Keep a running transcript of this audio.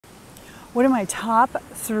What are my top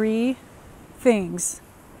 3 things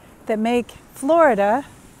that make Florida,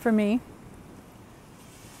 for me,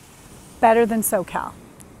 better than SoCal?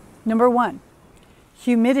 Number 1,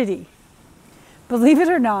 humidity. Believe it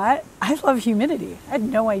or not, I love humidity. I had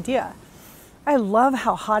no idea. I love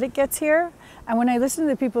how hot it gets here. And when I listen to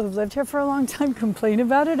the people who've lived here for a long time complain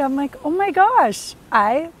about it, I'm like, oh my gosh,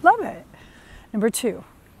 I love it. Number 2,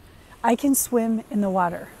 I can swim in the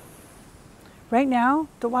water. Right now,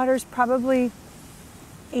 the water is probably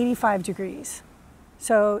 85 degrees.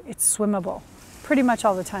 So it's swimmable pretty much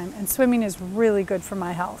all the time. And swimming is really good for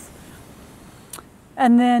my health.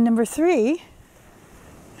 And then number 3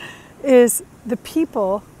 is the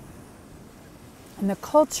people and the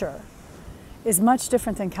culture is much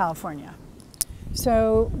different than California.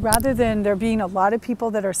 So rather than there being a lot of people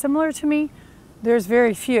that are similar to me, there's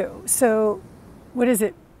very few. So what is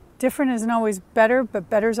it? Different isn't always better, but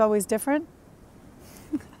better is always different.